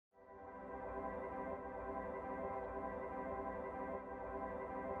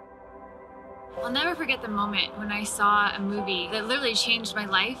I'll never forget the moment when I saw a movie that literally changed my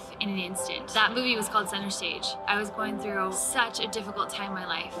life in an instant. That movie was called Center Stage. I was going through such a difficult time in my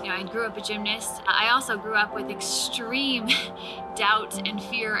life. You know, I grew up a gymnast. I also grew up with extreme doubt and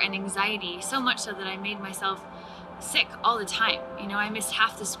fear and anxiety, so much so that I made myself sick all the time. You know, I missed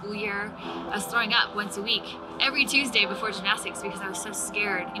half the school year. I was throwing up once a week, every Tuesday before gymnastics, because I was so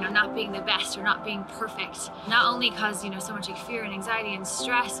scared, you know, not being the best or not being perfect. Not only caused, you know, so much like fear and anxiety and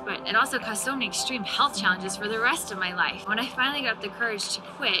stress, but it also caused so many extreme health challenges for the rest of my life. When I finally got the courage to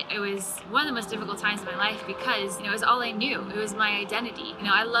quit, it was one of the most difficult times of my life because, you know, it was all I knew. It was my identity. You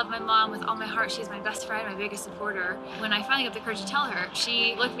know, I love my mom with all my heart. She's my best friend, my biggest supporter. When I finally got the courage to tell her,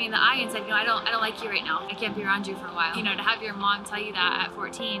 she looked me in the eye and said, you know, I don't like you right now. I can't be around you for a while. You know, to have your mom tell you that at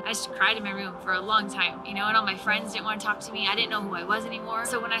 14, I just cried in my room for a long time, you know, and all my friends didn't want to talk to me. I didn't know who I was anymore.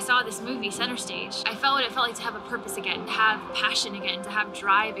 So when I saw this movie, Center Stage, I felt what it felt like to have a purpose again, to have passion again, to have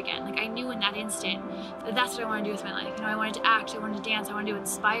drive again. Like I knew in that instant that that's what I wanted to do with my life. You know, I wanted to act, I wanted to dance, I wanted to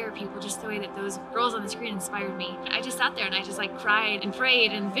inspire people just the way that those girls on the screen inspired me. I just sat there and I just like cried and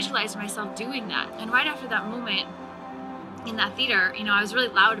prayed and visualized myself doing that. And right after that moment, in that theater, you know, I was really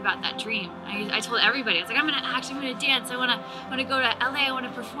loud about that dream. I told everybody, I was like, I'm gonna act, I'm gonna dance, I wanna go to LA, I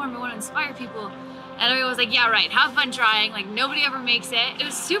wanna perform, I wanna inspire people. And everyone was like, yeah, right, have fun trying, like nobody ever makes it. It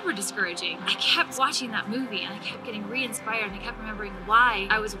was super discouraging. I kept watching that movie and I kept getting re-inspired and I kept remembering why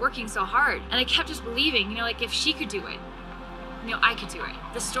I was working so hard. And I kept just believing, you know, like if she could do it, you know, I could do it.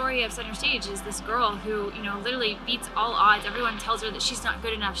 The story of Center Stage is this girl who, you know, literally beats all odds. Everyone tells her that she's not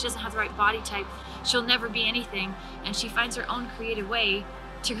good enough, she doesn't have the right body type, she'll never be anything, and she finds her own creative way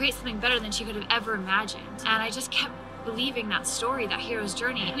to create something better than she could have ever imagined. And I just kept believing that story, that hero's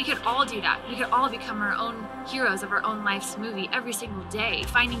journey. We could all do that. We could all become our own heroes of our own life's movie every single day.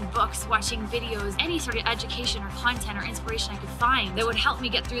 Finding books, watching videos, any sort of education or content or inspiration I could find that would help me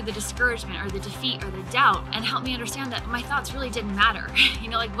get through the discouragement or the defeat or the doubt and help me understand that my thoughts really didn't matter.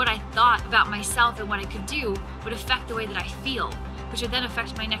 You know, like what I thought about myself and what I could do would affect the way that I feel, which would then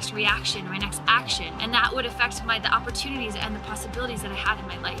affect my next reaction, my next action, and that would affect the opportunities and the possibilities that I had in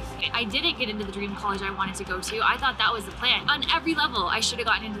my life. I didn't get into the dream college I wanted to go to. I thought that was the plan. On every level, I should have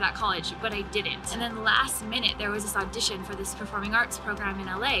gotten into that college, but I didn't. And then last minute, there was this audition for this performing arts program in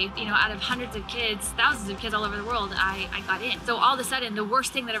LA. You know, out of hundreds of kids, thousands of kids all over the world, I got in. So all of a sudden, the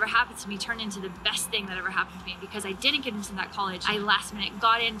worst thing that ever happened to me turned into the best thing that ever happened to me because I didn't get into that college. I last minute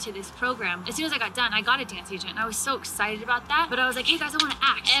got into this program. As soon as I got done, I got a dance agent, and I was so excited about that. But I was like, hey guys, I want to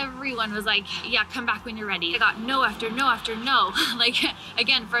act. Everyone was like, yeah, come back when you're ready. I got no after no after no. Like,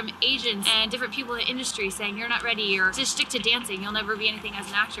 again, from agents and different people in the industry saying, you're not ready, or just stick to dancing, you'll never be anything as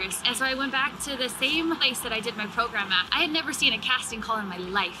an actress. And so I went back to the same place that I did my program at. I had never seen a casting call in my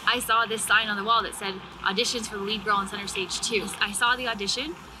life. I saw this sign on the wall that said, auditions for the lead girl in Center Stage 2. I saw the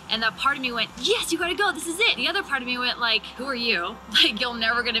audition, and that part of me went, yes, you gotta go, this is it. The other part of me went like, who are you? Like, you're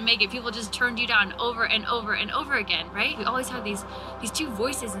never gonna make it. People just turned you down over and over and over again, right? We always have these two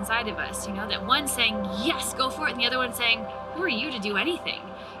voices inside of us, you know, that one saying, yes, go for it, and the other one saying, who are you to do anything?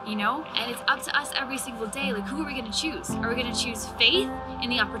 You know, and it's up to us every single day. Like, who are we going to choose? Are we going to choose faith in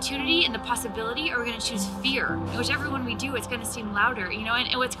the opportunity and the possibility, or are we going to choose fear? And whichever one we do, it's going to seem louder, you know.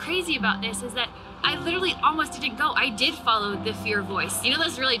 And what's crazy about this is that I literally almost didn't go. I did follow the fear voice. You know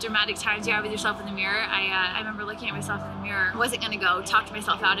those really dramatic times you have with yourself in the mirror? I remember looking at myself in the mirror, wasn't gonna go, talk to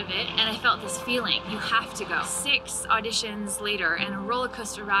myself out of it, and I felt this feeling, you have to go. 6 auditions later, and a roller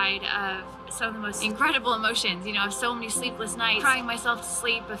coaster ride of some of the most incredible emotions, you know, of so many sleepless nights, crying myself to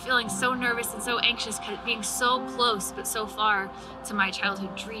sleep, of feeling so nervous and so anxious, being so close but so far to my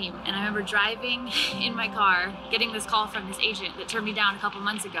childhood dream. And I remember driving in my car, getting this call from this agent that turned me down a couple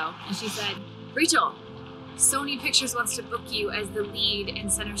months ago, and she said, Rachel, Sony Pictures wants to book you as the lead in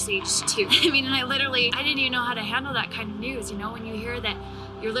Center Stage 2. I mean, and I didn't even know how to handle that kind of news, you know, when you hear that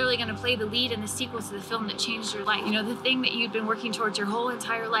you're literally gonna play the lead in the sequel to the film that changed your life. You know, the thing that you'd been working towards your whole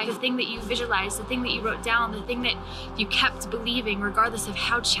entire life, the thing that you visualized, the thing that you wrote down, the thing that you kept believing regardless of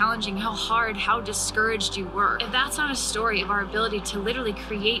how challenging, how hard, how discouraged you were. If that's not a story of our ability to literally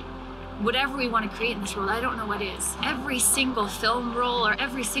create whatever we want to create in this world, I don't know what is. Every single film role or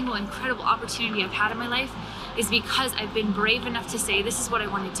every single incredible opportunity I've had in my life is because I've been brave enough to say, this is what I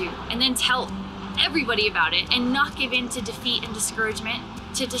want to do. And then tell everybody about it, and not give in to defeat and discouragement,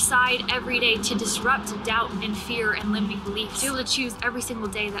 to decide every day to disrupt doubt and fear and limiting beliefs, to be able to choose every single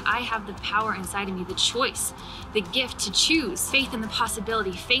day that I have the power inside of me, the choice, the gift to choose faith in the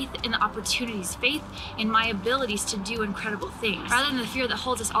possibility, faith in the opportunities, faith in my abilities to do incredible things, rather than the fear that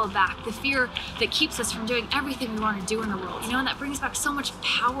holds us all back, the fear that keeps us from doing everything we want to do in the world. You know, and that brings back so much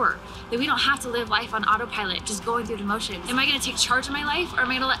power that we don't have to live life on autopilot, just going through the motions. Am I going to take charge of my life, or am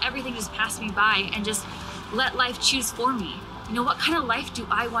I going to let everything just pass me by and just let life choose for me? You know, what kind of life do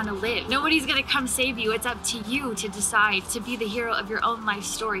I want to live? Nobody's gonna come save you. It's up to you to decide to be the hero of your own life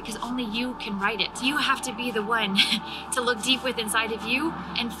story, because only you can write it. You have to be the one to look deep within inside of you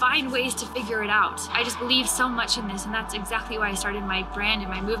and find ways to figure it out. I just believe so much in this, and that's exactly why I started my brand and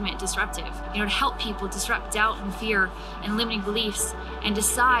my movement, Disruptive. You know, to help people disrupt doubt and fear and limiting beliefs and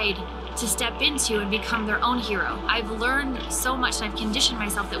decide to step into and become their own hero. I've learned so much, and I've conditioned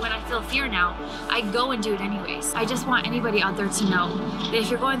myself that when I feel fear now, I go and do it anyways. I just want anybody out there to know that if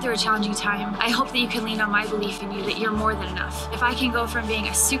you're going through a challenging time, I hope that you can lean on my belief in you that you're more than enough. If I can go from being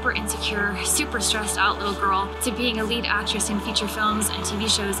a super insecure, super stressed out little girl to being a lead actress in feature films and TV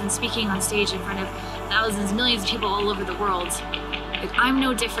shows and speaking on stage in front of thousands, millions of people all over the world, like, I'm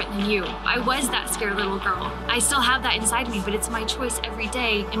no different than you. I was that scared little girl. I still have that inside of me, but it's my choice every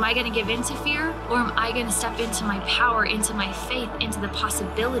day. Am I gonna give in to fear, or am I gonna step into my power, into my faith, into the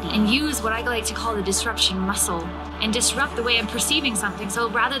possibility, and use what I like to call the disruption muscle, and disrupt the way I'm perceiving something,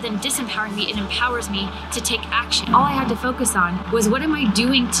 so rather than disempowering me, it empowers me to take action. All I had to focus on was, what am I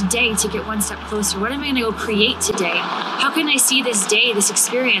doing today to get one step closer? What am I gonna go create today? How can I see this day, this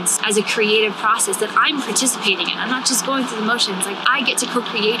experience, as a creative process that I'm participating in? I'm not just going through the motions, like, I get to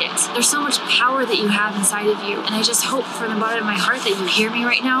co-create it. There's so much power that you have inside of you, and I just hope from the bottom of my heart that you hear me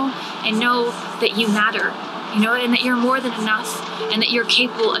right now and know that you matter, you know, and that you're more than enough, and that you're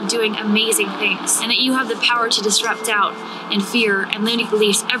capable of doing amazing things, and that you have the power to disrupt doubt and fear and limiting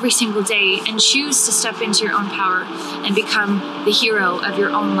beliefs every single day, and choose to step into your own power and become the hero of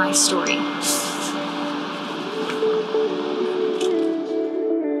your own life story.